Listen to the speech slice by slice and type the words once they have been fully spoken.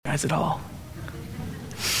recognize it all.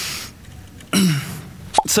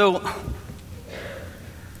 So,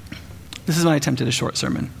 this is my attempt at a short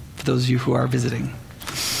sermon for those of you who are visiting.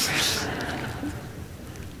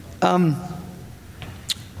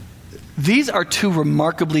 These are two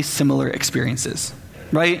remarkably similar experiences,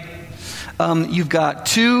 right? You've got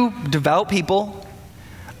two devout people.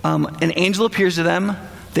 An angel appears to them.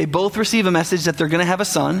 They both receive a message that they're going to have a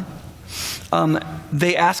son.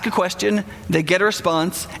 They ask a question, they get a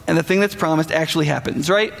response, and the thing that's promised actually happens,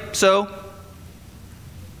 right? So,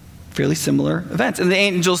 fairly similar events. And the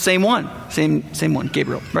angel, same one,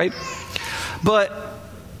 Gabriel, right? But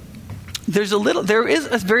there is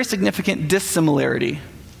a very significant dissimilarity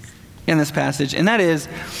in this passage, and that is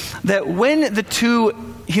that when the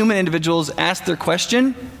two human individuals ask their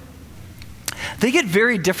question, they get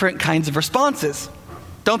very different kinds of responses,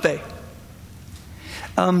 don't they?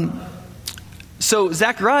 So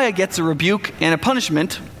Zechariah gets a rebuke and a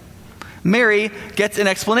punishment. Mary gets an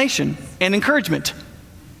explanation and encouragement.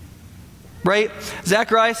 Right?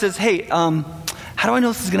 Zechariah says, hey, how do I know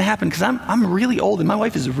this is going to happen? Because I'm really old and my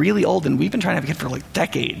wife is really old and we've been trying to have a kid for like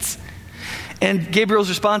decades. And Gabriel's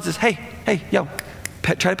response is, hey,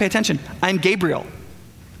 try to pay attention. I'm Gabriel.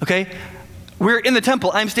 Okay? We're in the temple.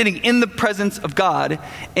 I'm standing in the presence of God.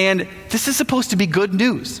 And this is supposed to be good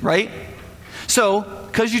news, right? So,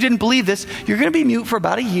 because you didn't believe this, you're going to be mute for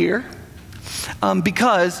about a year.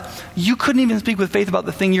 Because you couldn't even speak with faith about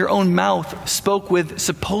the thing your own mouth spoke with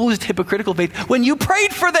supposed hypocritical faith when you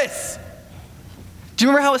prayed for this. Do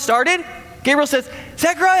you remember how it started? Gabriel says,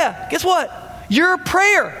 Zechariah, guess what? Your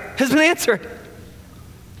prayer has been answered.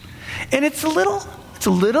 And it's a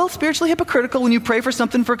little spiritually hypocritical when you pray for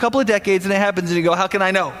something for a couple of decades and it happens and you go, how can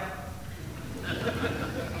I know?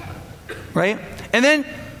 Right? And then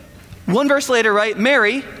one verse later, right,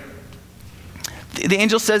 Mary, the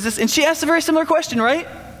angel says this, and she asks a very similar question, right?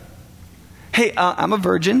 Hey, I'm a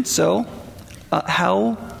virgin, so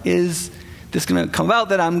how is this going to come about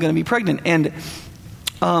that I'm going to be pregnant? And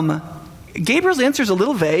Gabriel's answer is a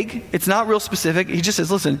little vague. It's not real specific. He just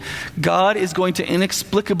says, listen, God is going to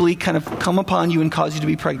inexplicably kind of come upon you and cause you to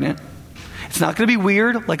be pregnant. It's not going to be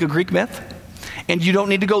weird like a Greek myth, and you don't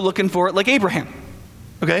need to go looking for it like Abraham,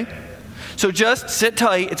 okay? So just sit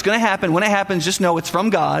tight. It's going to happen. When it happens, just know it's from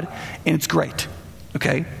God, and it's great.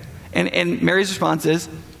 Okay? And Mary's response is,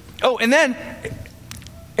 and then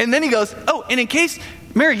he goes, and in case,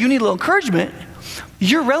 Mary, you need a little encouragement,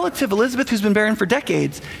 your relative Elizabeth, who's been barren for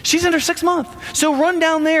decades, she's in her 6th month. So run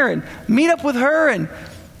down there and meet up with her, and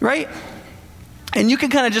right? And you can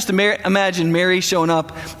kind of just imagine Mary showing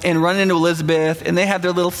up and running into Elizabeth, and they have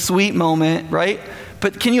their little sweet moment, right?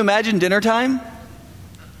 But can you imagine dinner time?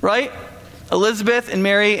 Right? Elizabeth and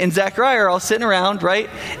Mary and Zechariah are all sitting around, right?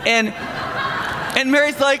 And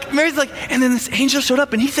Mary's like, and then this angel showed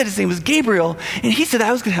up and he said his name was Gabriel. And he said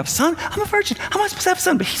I was going to have a son. I'm a virgin. How am I supposed to have a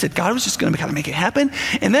son? But he said God was just going to kind of make it happen.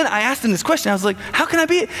 And then I asked him this question. I was like, how can I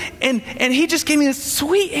be it? And he just gave me this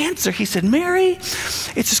sweet answer. He said, Mary,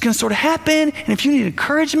 it's just going to sort of happen. And if you need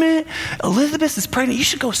encouragement, Elizabeth is pregnant. You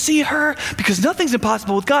should go see her because nothing's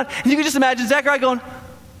impossible with God. And you can just imagine Zechariah going,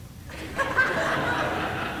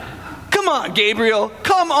 come on, Gabriel,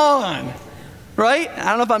 come on. Right? I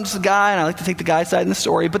don't know if I'm just a guy and I like to take the guy side in the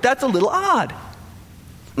story, but that's a little odd.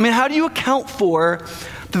 I mean, how do you account for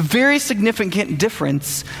the very significant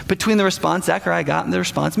difference between the response Zechariah got and the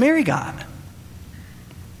response Mary got?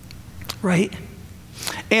 Right?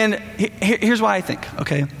 And here's why I think,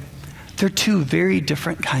 okay? They're two very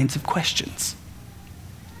different kinds of questions.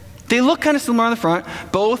 They look kind of similar on the front.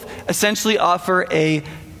 Both essentially offer a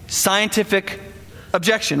scientific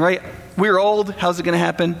objection, right? We're old. How's it going to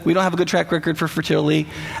happen? We don't have a good track record for fertility.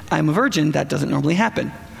 I'm a virgin. That doesn't normally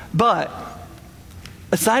happen. But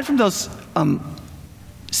aside from those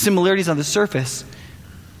similarities on the surface,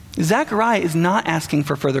 Zechariah is not asking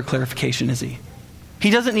for further clarification, is he? He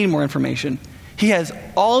doesn't need more information. He has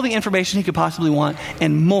all the information he could possibly want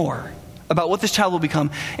and more about what this child will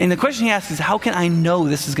become. And the question he asks is, how can I know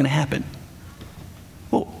this is going to happen?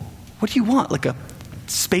 Well, what do you want? Like a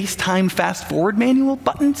space-time fast-forward manual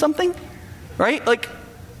button, something? Right? Like,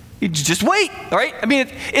 you just wait, all right? I mean,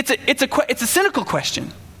 it's a cynical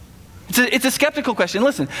question. It's a skeptical question.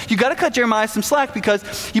 Listen, you got to cut Jeremiah some slack because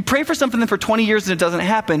you pray for something for 20 years and it doesn't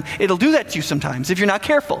happen. It'll do that to you sometimes if you're not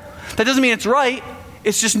careful. That doesn't mean it's right.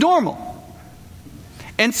 It's just normal.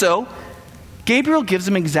 And so, Gabriel gives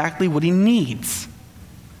him exactly what he needs.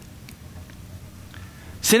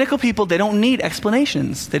 Cynical people, they don't need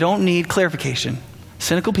explanations. They don't need clarification.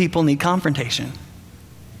 Cynical people need confrontation.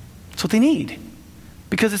 That's what they need.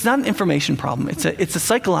 Because it's not an information problem. It's a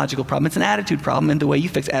psychological problem. It's an attitude problem, and the way you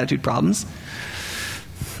fix attitude problems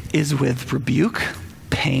is with rebuke,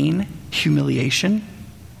 pain, humiliation,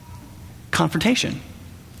 confrontation.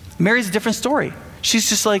 Mary's a different story. She's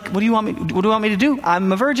just like, what do you want me to do?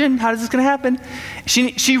 I'm a virgin. How is this going to happen?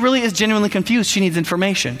 She really is genuinely confused. She needs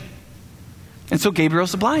information. And so Gabriel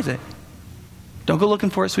supplies it. Don't go looking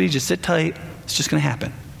for it, sweetie. Just sit tight. It's just going to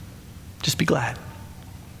happen. Just be glad.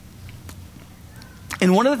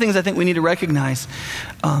 And one of the things I think we need to recognize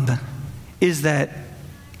is that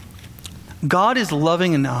God is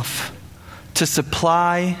loving enough to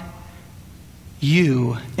supply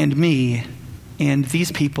you and me and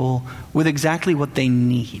these people with exactly what they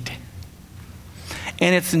need.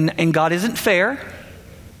 And God isn't fair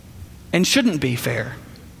and shouldn't be fair.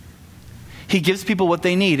 He gives people what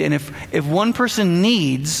they need. And if one person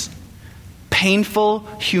needs painful,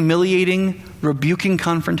 humiliating, rebuking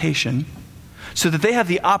confrontation so that they have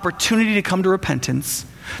the opportunity to come to repentance,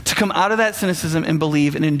 to come out of that cynicism and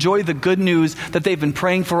believe and enjoy the good news that they've been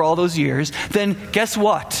praying for all those years, then guess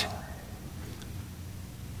what?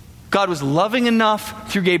 God was loving enough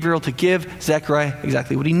through Gabriel to give Zechariah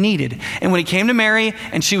exactly what he needed. And when he came to Mary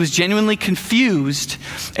and she was genuinely confused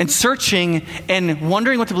and searching and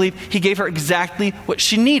wondering what to believe, he gave her exactly what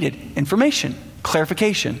she needed: information,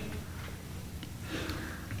 clarification.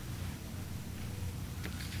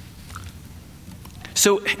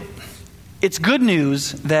 So it's good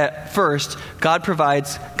news that first, God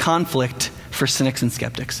provides conflict for cynics and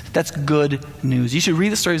skeptics. That's good news. You should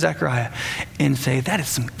read the story of Zechariah and say, that is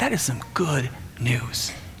some good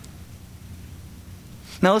news.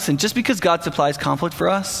 Now listen, just because God supplies conflict for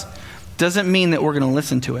us doesn't mean that we're going to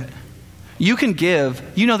listen to it. You can give,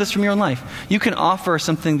 you know this from your own life, you can offer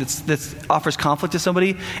something that offers conflict to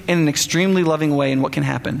somebody in an extremely loving way, and what can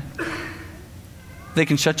happen? They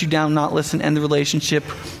can shut you down, not listen, end the relationship,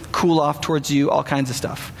 cool off towards you, all kinds of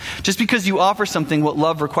stuff. Just because you offer something what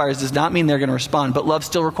love requires does not mean they're going to respond, but love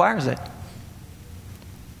still requires it.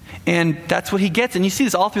 And that's what he gets. And you see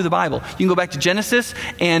this all through the Bible. You can go back to Genesis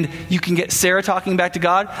and you can get Sarah talking back to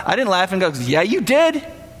God. I didn't laugh and go, yeah, you did.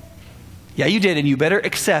 Yeah, you did. And you better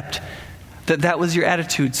accept that was your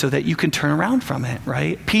attitude so that you can turn around from it,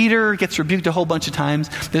 right? Peter gets rebuked a whole bunch of times.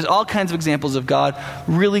 There's all kinds of examples of God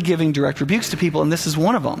really giving direct rebukes to people, and this is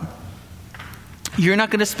one of them. You're not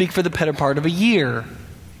going to speak for the better part of a year.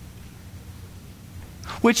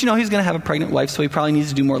 Which, he's going to have a pregnant wife, so he probably needs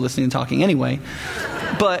to do more listening and talking anyway.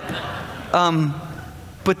 But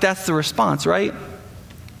that's the response, right?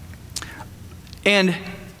 And,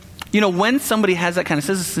 when somebody has that kind of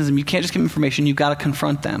cynicism, you can't just give information, you've got to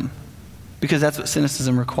confront them. Because that's what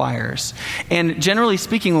cynicism requires. And generally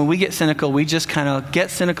speaking, when we get cynical, we just kind of get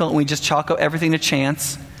cynical and we just chalk up everything to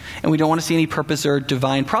chance. And we don't want to see any purpose or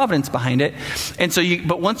divine providence behind it. And so,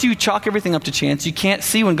 but once you chalk everything up to chance, you can't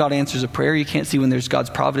see when God answers a prayer. You can't see when there's God's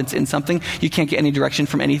providence in something. You can't get any direction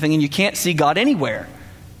from anything. And you can't see God anywhere.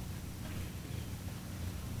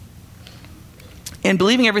 And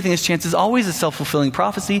believing everything is chance is always a self-fulfilling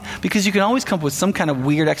prophecy, because you can always come up with some kind of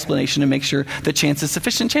weird explanation to make sure that chance is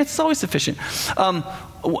sufficient. Chance is always sufficient.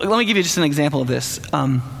 Let me give you just an example of this.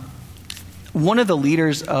 One of the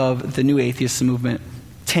leaders of the New Atheist movement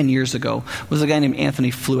 10 years ago was a guy named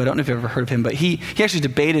Anthony Flew. I don't know if you've ever heard of him, but he actually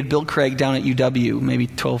debated Bill Craig down at UW maybe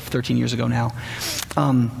 12, 13 years ago now.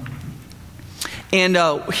 And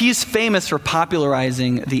he's famous for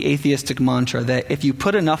popularizing the atheistic mantra that if you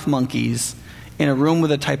put enough monkeys in a room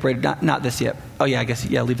with a typewriter, not this yet. Oh yeah,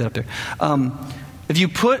 leave that up there. If you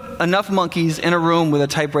put enough monkeys in a room with a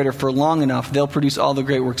typewriter for long enough, they'll produce all the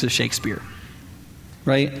great works of Shakespeare.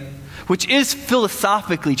 Right? Which is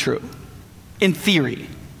philosophically true, in theory,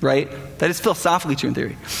 right? That is philosophically true in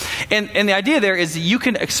theory. And the idea there is you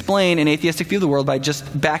can explain an atheistic view of the world by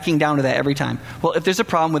just backing down to that every time. Well, if there's a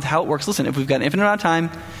problem with how it works, listen, if we've got an infinite amount of time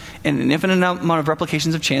and an infinite amount of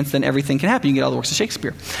replications of chance, then everything can happen. You get all the works of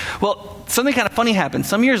Shakespeare. Well, something kind of funny happened.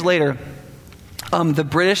 Some years later, one of the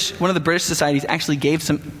British societies actually gave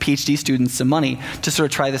some PhD students some money to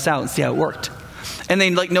sort of try this out and see how it worked. And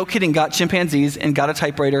they, no kidding, got chimpanzees and got a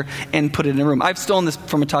typewriter and put it in a room. I've stolen this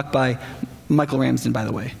from a talk by Michael Ramsden, by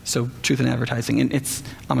the way. So Truth in Advertising. And it's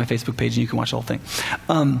on my Facebook page and you can watch the whole thing.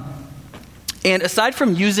 And aside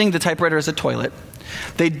from using the typewriter as a toilet,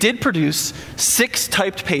 they did produce 6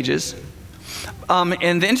 typed pages.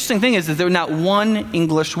 And the interesting thing is that there was not one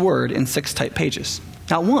English word in 6 typed pages.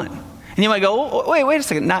 Not one. And you might go, oh, wait a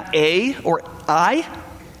second, not A or I?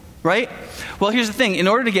 Right? Well, here's the thing. In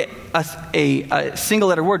order to get a single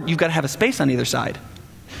letter word, you've got to have a space on either side.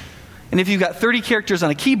 And if you've got 30 characters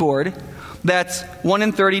on a keyboard, that's 1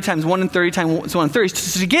 in 30 times 1 in 30 times 1 in 30.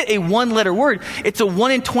 So to get a one-letter word, it's a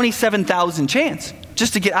 1 in 27,000 chance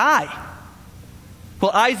just to get I.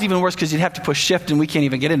 Well, I is even worse because you'd have to push shift, and we can't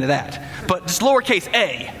even get into that. But just lowercase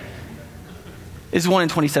a is 1 in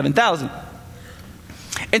 27,000.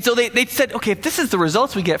 And so they said, okay, if this is the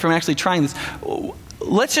results we get from actually trying this,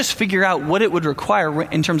 let's just figure out what it would require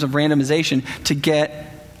in terms of randomization to get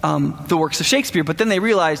the works of Shakespeare. But then they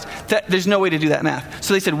realized that there's no way to do that math.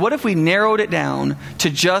 So they said, what if we narrowed it down to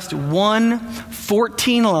just one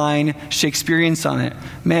 14-line Shakespearean sonnet?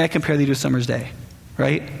 May I compare thee to a summer's day,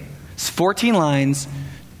 right? It's 14 lines,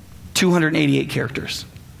 288 characters.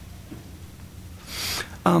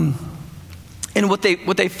 And what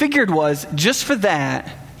they figured was, just for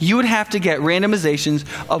that, you would have to get randomizations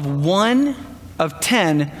of 1 of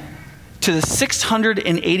 10 to the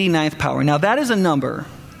 689th power. Now, that is a number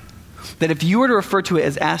that if you were to refer to it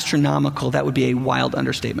as astronomical, that would be a wild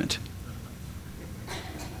understatement.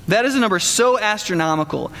 That is a number so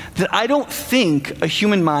astronomical that I don't think a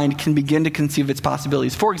human mind can begin to conceive its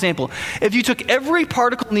possibilities. For example, if you took every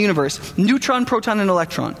particle in the universe, neutron, proton, and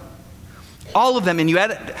electron, all of them, and you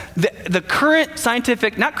add the current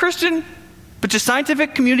scientific, not Christian, but just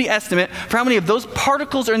scientific community estimate for how many of those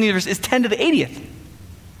particles are in the universe is 10 to the 80th.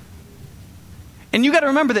 And you got to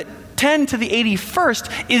remember that 10 to the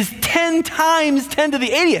 81st is 10 times 10 to the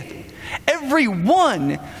 80th. Every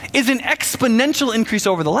one is an exponential increase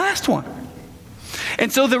over the last one.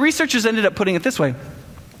 And so the researchers ended up putting it this way.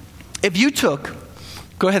 If you took,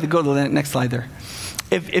 go ahead and go to the next slide there.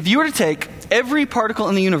 If you were to take every particle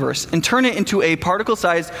in the universe and turn it into a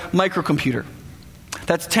particle-sized microcomputer,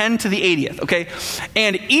 that's 10 to the 80th, okay?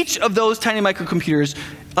 And each of those tiny microcomputers,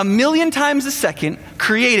 1,000,000 times a second,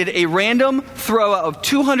 created a random throwout of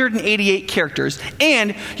 288 characters.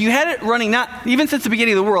 And you had it running not even since the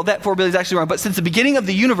beginning of the world, that 4 billion is actually wrong, but since the beginning of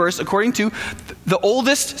the universe, according to the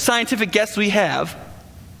oldest scientific guess we have,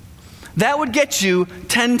 that would get you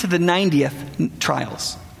 10 to the 90th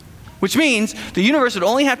trials. Which means the universe would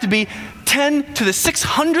only have to be 10 to the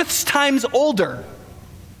 600th times older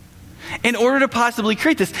in order to possibly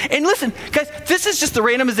create this. And listen, guys, this is just the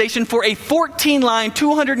randomization for a 14-line,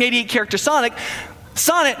 288-character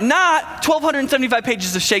sonnet, not 1,275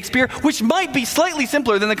 pages of Shakespeare, which might be slightly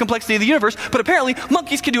simpler than the complexity of the universe, but apparently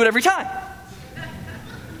monkeys can do it every time.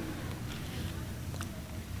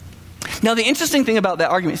 Now, the interesting thing about that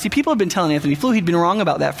argument, see, people have been telling Anthony Flew he'd been wrong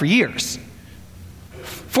about that for years.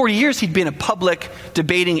 40 years he'd been a public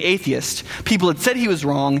debating atheist. People had said he was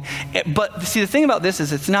wrong. But see, the thing about this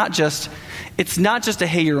is it's not just a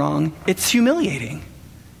hey, you're wrong. It's humiliating.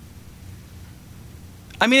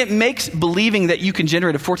 I mean, it makes believing that you can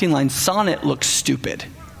generate a 14-line sonnet look stupid.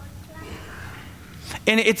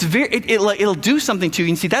 And it'll do something to you.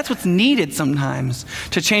 And see, that's what's needed sometimes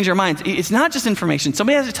to change our minds. It's not just information.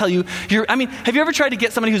 Somebody has to tell you, have you ever tried to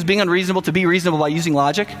get somebody who's being unreasonable to be reasonable by using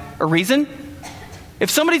logic or reason?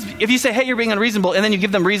 If you say, hey, you're being unreasonable, and then you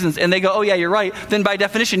give them reasons, and they go, oh yeah, you're right, then by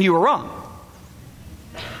definition, you were wrong.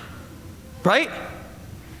 Right?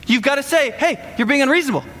 You've got to say, hey, you're being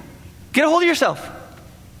unreasonable. Get a hold of yourself.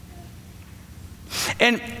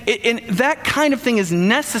 And that kind of thing is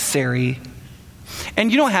necessary. And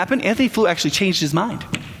you know what happened? Anthony Flew actually changed his mind.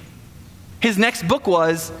 His next book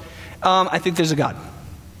was, I think there's a God.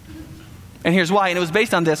 And here's why. And it was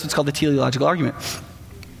based on this, what's called the teleological argument.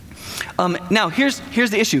 Now, here's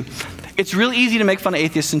the issue. It's real easy to make fun of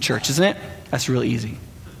atheists in church, isn't it? That's real easy.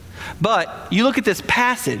 But you look at this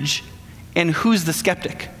passage, and who's the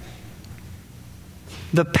skeptic?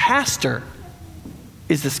 The pastor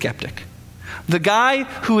is the skeptic. The guy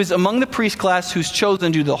who is among the priest class who's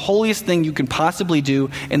chosen to do the holiest thing you can possibly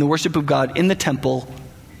do in the worship of God in the temple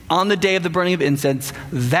on the day of the burning of incense,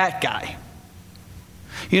 that guy.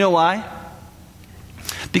 You know why?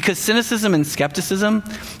 Because cynicism and skepticism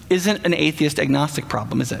isn't an atheist agnostic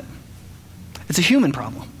problem, is it? It's a human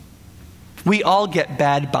problem. We all get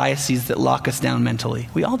bad biases that lock us down mentally.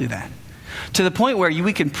 We all do that. To the point where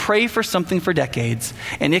we can pray for something for decades,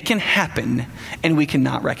 and it can happen, and we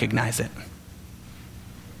cannot recognize it.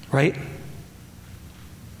 Right?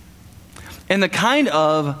 And the kind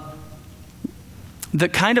of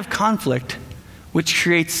conflict which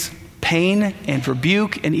creates pain and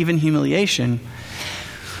rebuke and even humiliation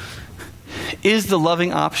is the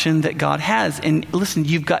loving option that God has. And listen,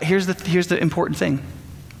 here's the important thing.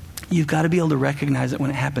 You've got to be able to recognize it when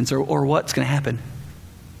it happens, or what's going to happen.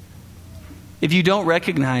 If you don't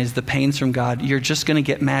recognize the pains from God, you're just going to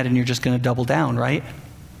get mad and you're just going to double down, right?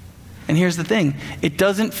 And here's the thing. It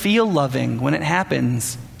doesn't feel loving when it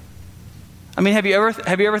happens. I mean, have you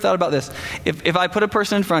ever thought about this? If I put a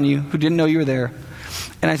person in front of you who didn't know you were there,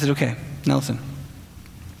 and I said, okay, now listen.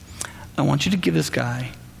 I want you to give this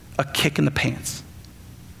guy a kick in the pants.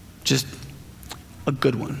 Just a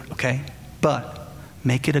good one, okay? But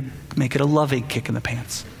Make it a loving kick in the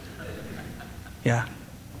pants. Yeah.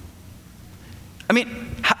 I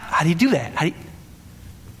mean, how do you do that?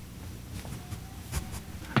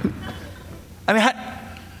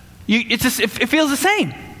 It feels the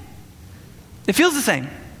same. It feels the same.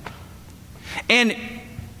 And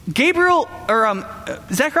Gabriel, or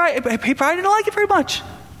Zechariah, he probably didn't like it very much.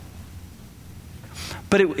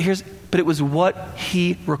 But it was what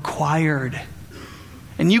he required.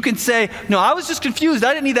 And you can say, no, I was just confused.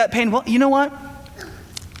 I didn't need that pain. Well, you know what?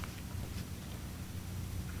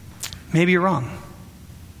 Maybe you're wrong.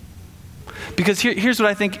 Because here's what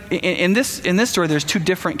I think. In this story, there's two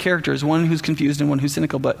different characters, one who's confused and one who's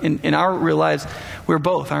cynical. But in our real lives, we're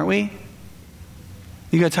both, aren't we?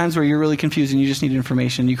 You got times where you're really confused and you just need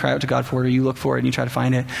information. You cry out to God for it, or you look for it and you try to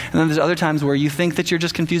find it. And then there's other times where you think that you're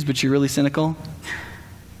just confused, but you're really cynical.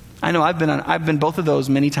 I know I've been both of those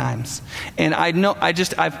many times. And I know I've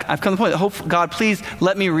come to the point that hope, God, please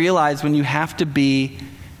let me realize when you have to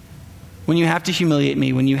humiliate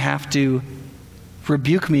me, when you have to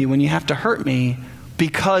rebuke me, when you have to hurt me,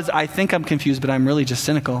 because I think I'm confused, but I'm really just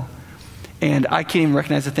cynical. And I can't even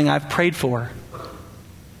recognize the thing I've prayed for.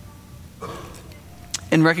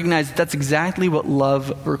 And recognize that's exactly what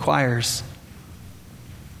love requires.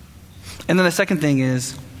 And then the second thing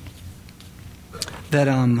is that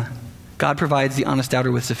God provides the honest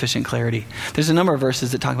doubter with sufficient clarity. There's a number of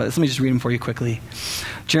verses that talk about this. Let me just read them for you quickly.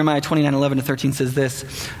 Jeremiah 29:11-13 says this: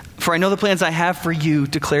 "For I know the plans I have for you,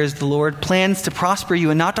 declares the Lord, plans to prosper you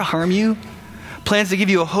and not to harm you, plans to give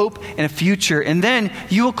you a hope and a future. And then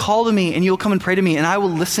you will call to me and you will come and pray to me, and I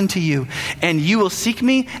will listen to you. And you will seek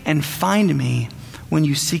me and find me when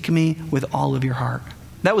you seek me with all of your heart."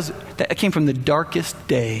 That came from the darkest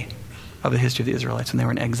day of the history of the Israelites when they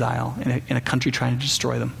were in exile in a country trying to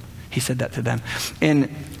destroy them. He said that to them.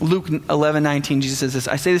 In Luke 11:19, Jesus says this: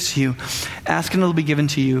 "I say this to you, ask and it will be given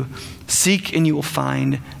to you. Seek and you will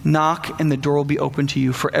find. Knock and the door will be opened to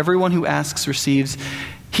you. For everyone who asks receives.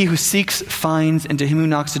 He who seeks finds, and to him who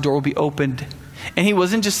knocks the door will be opened." And he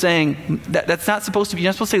wasn't just saying, that's not supposed to be, you're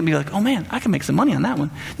not supposed to be like, oh man, I can make some money on that one.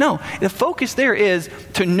 No, the focus there is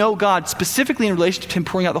to know God specifically in relation to him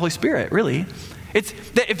pouring out the Holy Spirit, really. It's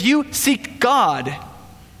that if you seek God,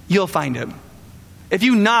 you'll find him. If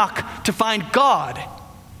you knock to find God,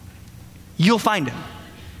 you'll find him.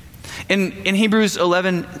 In Hebrews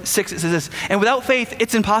 11:6 it says this: "And without faith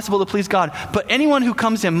it's impossible to please God. But anyone who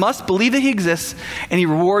comes to him must believe that he exists, and he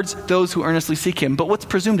rewards those who earnestly seek him." But what's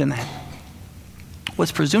presumed in that?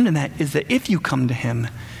 What's presumed in that is that if you come to him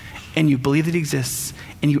and you believe that he exists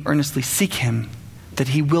and you earnestly seek him, that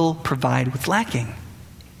he will provide what's lacking.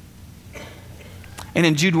 And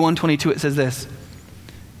in Jude 1:22 it says this: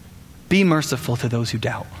 "Be merciful to those who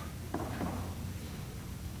doubt."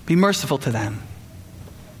 Be merciful to them.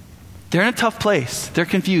 They're in a tough place. They're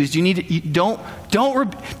confused. Don't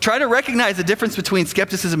try to recognize the difference between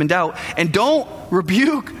skepticism and doubt, and don't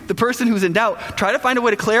rebuke the person who's in doubt. Try to find a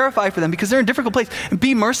way to clarify for them because they're in a difficult place, and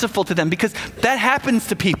be merciful to them because that happens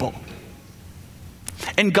to people.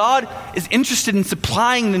 And God is interested in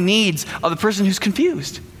supplying the needs of the person who's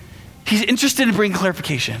confused. He's interested in bringing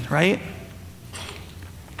clarification, right?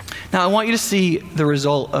 Now, I want you to see the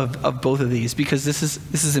result of both of these because this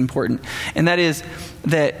is important. And that is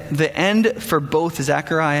that the end for both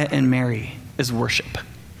Zechariah and Mary is worship.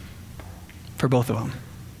 For both of them.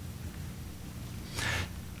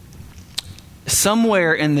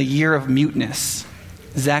 Somewhere in the year of muteness,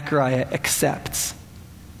 Zechariah accepts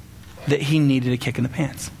that he needed a kick in the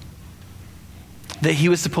pants. That he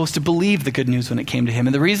was supposed to believe the good news when it came to him.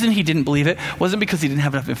 And the reason he didn't believe it wasn't because he didn't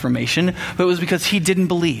have enough information, but it was because he didn't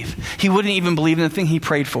believe. He wouldn't even believe in the thing he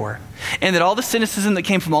prayed for. And that all the cynicism that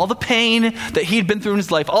came from all the pain that he'd been through in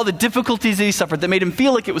his life, all the difficulties that he suffered that made him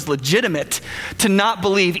feel like it was legitimate to not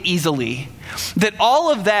believe easily, that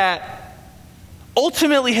all of that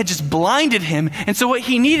ultimately had just blinded him. And so what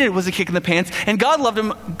he needed was a kick in the pants. And God loved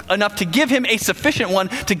him enough to give him a sufficient one,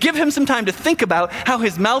 to give him some time to think about how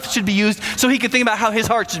his mouth should be used so he could think about how his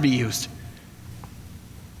heart should be used.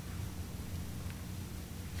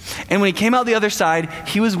 And when he came out the other side,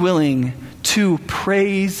 he was willing to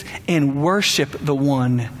praise and worship the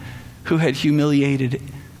one who had humiliated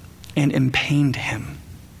and pained him.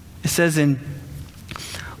 It says in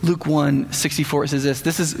Luke 1:64, it says this.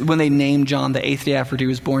 This is when they named John the 8th day after he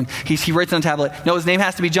was born. He writes on a tablet, no, his name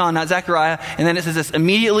has to be John, not Zechariah. And then it says this: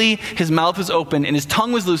 immediately his mouth was opened and his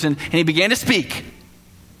tongue was loosened and he began to speak.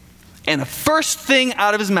 And the first thing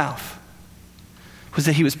out of his mouth was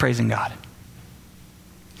that he was praising God.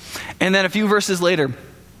 And then a few verses later,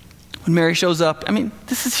 when Mary shows up,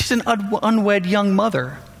 she's an unwed young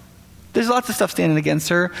mother. There's lots of stuff standing against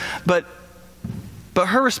her, but But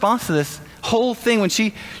her response to this whole thing, when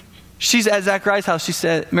she's at Zechariah's house,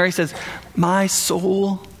 Mary says, my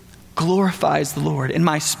soul glorifies the Lord, and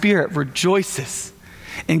my spirit rejoices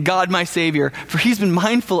in God my Savior, for he's been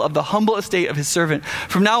mindful of the humble estate of his servant.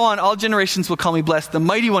 From now on, all generations will call me blessed. The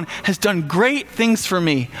mighty one has done great things for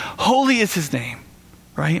me. Holy is his name,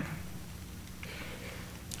 right?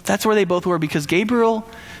 That's where they both were, because Gabriel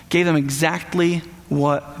gave them exactly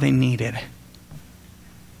what they needed.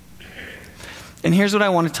 And here's what I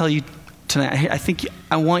want to tell you tonight. I think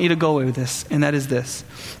I want you to go away with this, and that is this.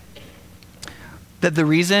 That the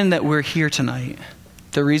reason that we're here tonight,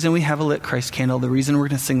 the reason we have a lit Christ candle, the reason we're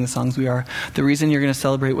going to sing the songs we are, the reason you're going to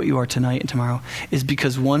celebrate what you are tonight and tomorrow, is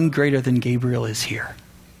because one greater than Gabriel is here.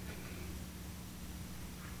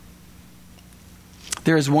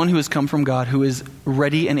 There is one who has come from God, who is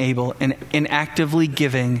ready and able and actively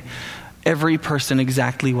giving every person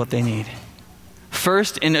exactly what they need.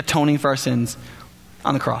 First, in atoning for our sins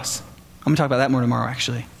on the cross. I'm going to talk about that more tomorrow,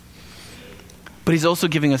 actually. But he's also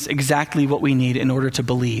giving us exactly what we need in order to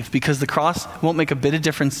believe, because the cross won't make a bit of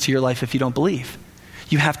difference to your life if you don't believe.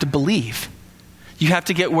 You have to believe. You have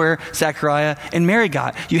to get where Zechariah and Mary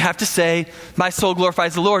got. You have to say, my soul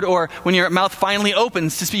glorifies the Lord. Or when your mouth finally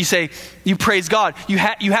opens, you say, you praise God. You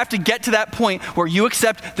have to get to that point where you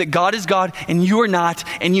accept that God is God and you are not,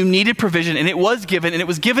 and you needed provision, and it was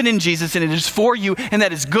given in Jesus, and it is for you, and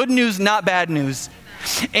that is good news, not bad news.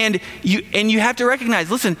 And you have to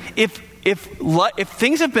recognize, listen, if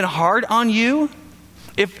things have been hard on you,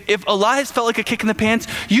 if Allah has felt like a kick in the pants,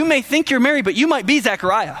 you may think you're Mary, but you might be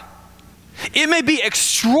Zechariah. It may be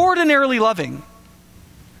extraordinarily loving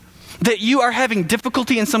that you are having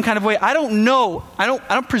difficulty in some kind of way. I don't know. I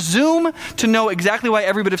don't presume to know exactly why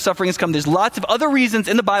every bit of suffering has come. There's lots of other reasons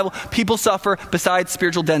in the Bible people suffer besides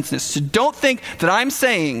spiritual denseness. So don't think that I'm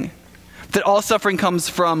saying that all suffering comes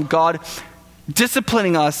from God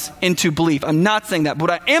disciplining us into belief. I'm not saying that. But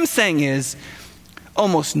what I am saying is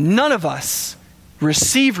almost none of us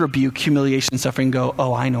receive rebuke, humiliation, suffering, and go,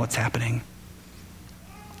 oh, I know what's happening.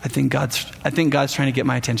 I think God's trying to get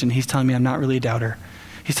my attention. He's telling me I'm not really a doubter.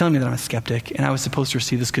 He's telling me that I'm a skeptic, and I was supposed to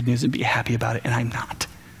receive this good news and be happy about it, and I'm not.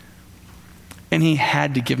 And he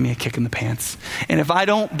had to give me a kick in the pants. And if I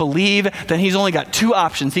don't believe, then he's only got two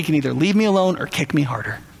options. He can either leave me alone or kick me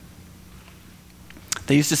harder.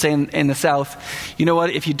 They used to say in the South, you know what,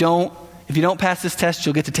 if you don't pass this test,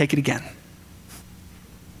 you'll get to take it again.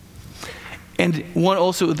 And one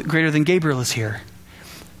also greater than Gabriel is here.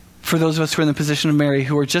 For those of us who are in the position of Mary,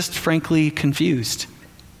 who are just frankly confused.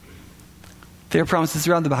 There are promises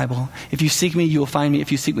throughout the Bible. If you seek me, you will find me.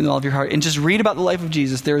 If you seek me with all of your heart. And just read about the life of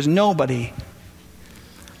Jesus. There is nobody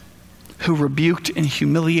who rebuked and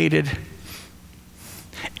humiliated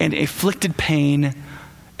and inflicted pain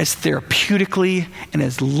as therapeutically and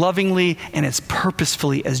as lovingly and as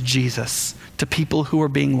purposefully as Jesus to people who are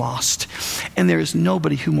being lost. And there is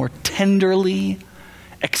nobody who more tenderly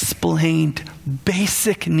explained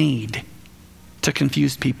basic need to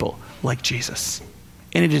confused people like Jesus.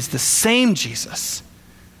 And it is the same Jesus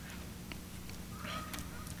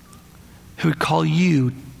who would call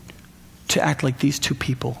you to act like these two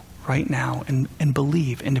people right now and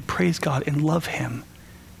believe and to praise God and love him.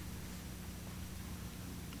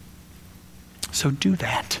 So do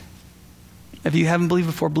that. If you haven't believed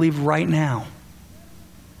before, believe right now.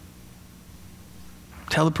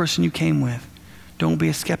 Tell the person you came with. Don't be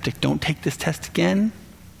a skeptic. Don't take this test again.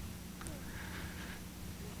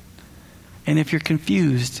 And if you're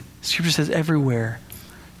confused, Scripture says everywhere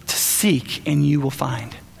to seek and you will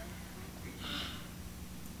find.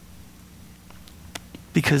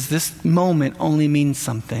 Because this moment only means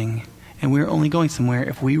something, and we're only going somewhere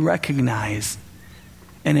if we recognize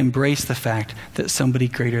and embrace the fact that somebody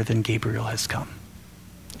greater than Gabriel has come.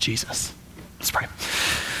 Jesus. Let's pray.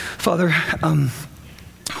 Father,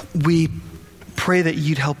 we pray that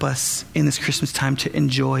you'd help us in this Christmas time to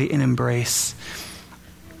enjoy and embrace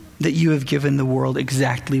that you have given the world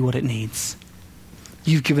exactly what it needs.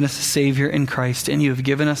 You've given us a Savior in Christ, and you have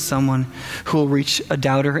given us someone who will reach a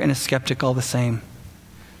doubter and a skeptic all the same,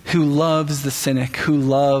 who loves the cynic, who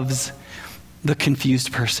loves the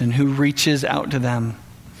confused person, who reaches out to them,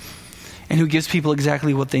 and who gives people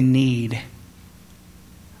exactly what they need.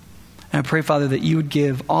 And I pray, Father, that you would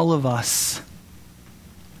give all of us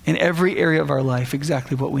in every area of our life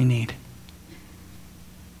exactly what we need.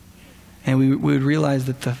 And we would realize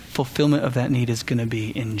that the fulfillment of that need is going to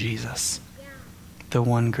be in Jesus, the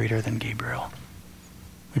one greater than Gabriel.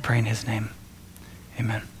 We pray in his name.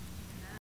 Amen.